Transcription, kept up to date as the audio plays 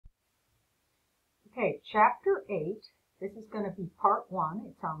Okay, Chapter 8, this is going to be Part 1.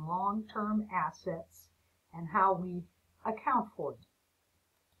 It's on long-term assets and how we account for them.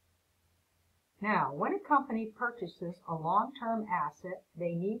 Now, when a company purchases a long-term asset,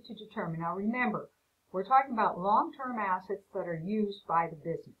 they need to determine, now remember, we're talking about long-term assets that are used by the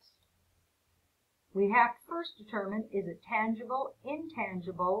business. We have to first determine, is it tangible,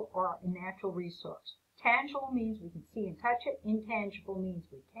 intangible, or a natural resource? Tangible means we can see and touch it. Intangible means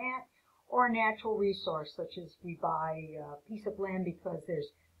we can't. Or a natural resource, such as we buy a piece of land because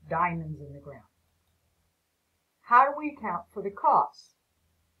there's diamonds in the ground. How do we account for the costs?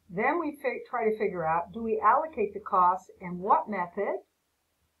 Then we try to figure out, do we allocate the costs and what method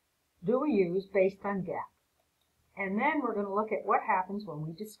do we use based on GAAP? And then we're going to look at what happens when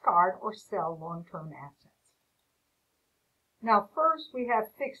we discard or sell long-term assets. Now first we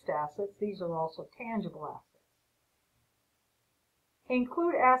have fixed assets. These are also tangible assets.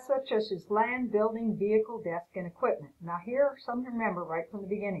 Include assets such as land, building, vehicle, desk, and equipment. Now here, something to remember right from the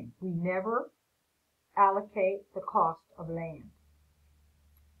beginning. We never allocate the cost of land.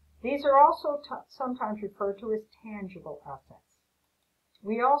 These are also sometimes referred to as tangible assets.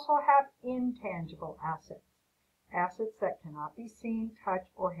 We also have intangible assets. Assets that cannot be seen,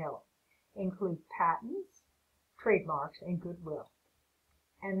 touched, or held. Include patents, trademarks, and goodwill.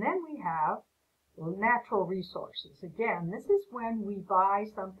 And then we have natural resources. Again, this is when we buy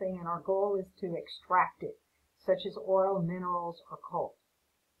something and our goal is to extract it, such as oil, minerals, or coal.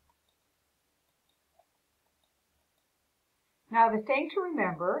 Now, the thing to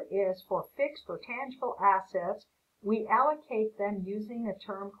remember is for fixed or tangible assets, we allocate them using a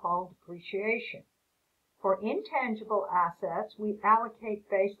term called depreciation. For intangible assets, we allocate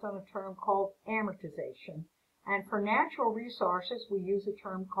based on a term called amortization. And for natural resources, we use a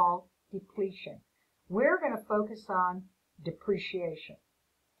term called depletion. We're going to focus on depreciation.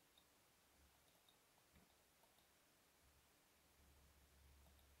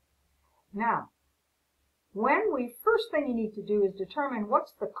 Now, first thing you need to do is determine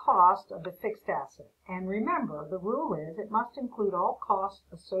what's the cost of the fixed asset. And remember, the rule is it must include all costs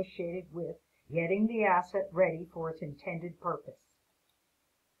associated with getting the asset ready for its intended purpose.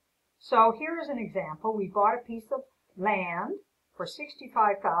 So here's an example. We bought a piece of land for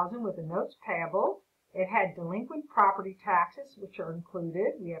 $65,000 with the notes payable. It had delinquent property taxes, which are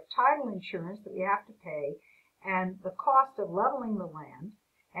included. We have title insurance that we have to pay, and the cost of leveling the land.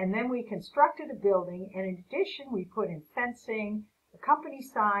 And then we constructed a building, and in addition, we put in fencing, a company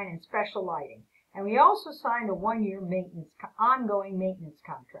sign, and special lighting. And we also signed a one-year ongoing maintenance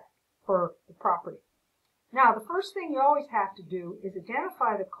contract for the property. Now, the first thing you always have to do is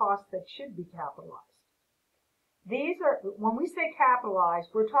identify the costs that should be capitalized. These are, when we say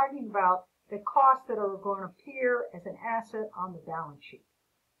capitalized, we're talking about the costs that are going to appear as an asset on the balance sheet.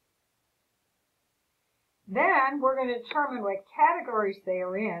 Then we're going to determine what categories they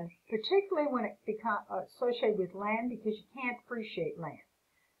are in, particularly when it becomes associated with land, because you can't depreciate land.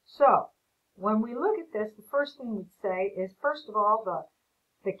 So when we look at this, the first thing we'd say is, first of all,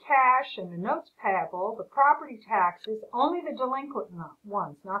 the cash and the notes payable, the property taxes, only the delinquent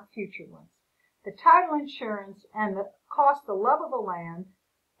ones, not future ones, the title insurance, and the cost to level the land.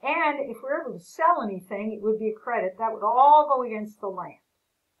 And if we're able to sell anything, it would be a credit. That would all go against the land.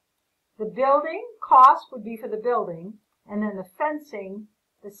 The building cost would be for the building, and then the fencing,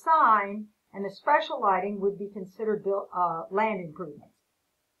 the sign, and the special lighting would be considered land improvements.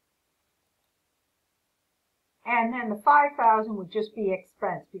 And then the $5,000 would just be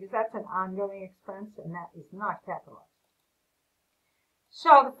expense, because that's an ongoing expense, and that is not capitalized.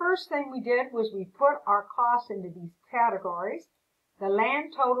 So the first thing we did was we put our costs into these categories. The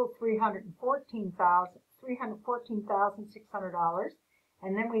land totaled $314,600,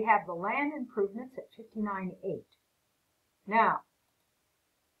 and then we have the land improvements at $59,800. Now,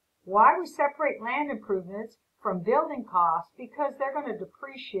 why we separate land improvements from building costs? Because they're going to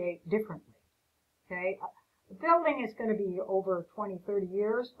depreciate differently. Okay, the building is going to be over 20, 30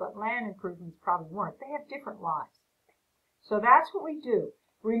 years, but land improvements probably weren't. They have different lives. So that's what we do.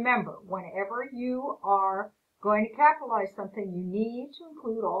 Remember, whenever you are going to capitalize something, you need to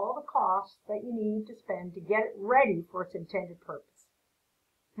include all the costs that you need to spend to get it ready for its intended purpose.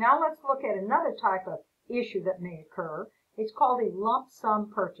 Now let's look at another type of issue that may occur. It's called a lump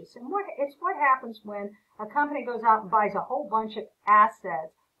sum purchase. And it's what happens when a company goes out and buys a whole bunch of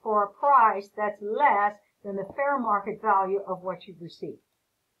assets for a price that's less than the fair market value of what you've received.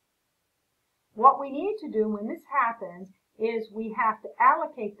 What we need to do when this happens is we have to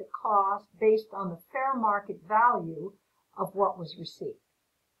allocate the cost based on the fair market value of what was received.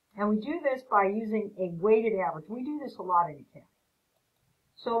 And we do this by using a weighted average. We do this a lot in accounting.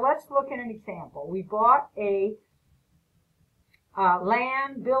 So let's look at an example. We bought a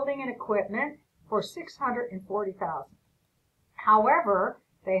land, building, and equipment for $640,000. However,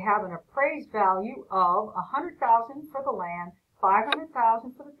 they have an appraised value of $100,000 for the land,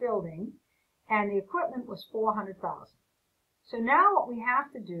 $500,000 for the building, and the equipment was $400,000. So now what we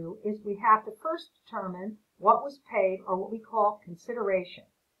have to do is we have to first determine what was paid, or what we call consideration,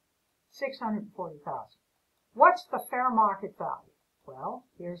 $640,000. What's the fair market value? Well,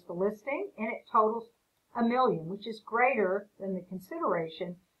 here's the listing, and it totals $1 million, which is greater than the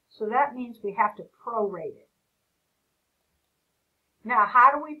consideration, so that means we have to prorate it. Now,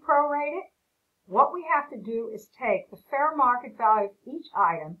 how do we prorate it? What we have to do is take the fair market value of each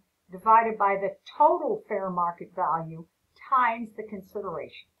item divided by the total fair market value times the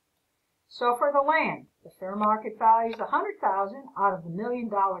consideration. So for the land, the fair market value is $100,000 out of the $1 million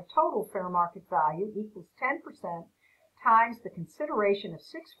total fair market value equals 10% times the consideration of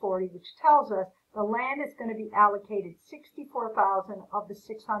 $640,000, which tells us the land is going to be allocated $64,000 of the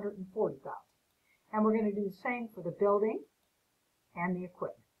 $640,000. And we're going to do the same for the building and the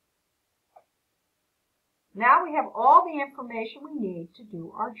equipment. Now we have all the information we need to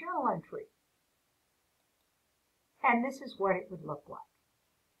do our journal entry. And this is what it would look like.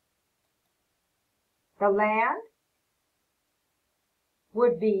 The land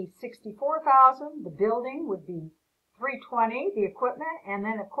would be $64,000, the building would be $320,000, the equipment, and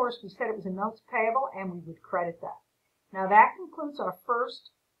then of course we said it was a notes payable, and we would credit that. Now that concludes our first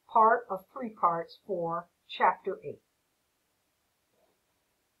part of 3 parts for Chapter 8.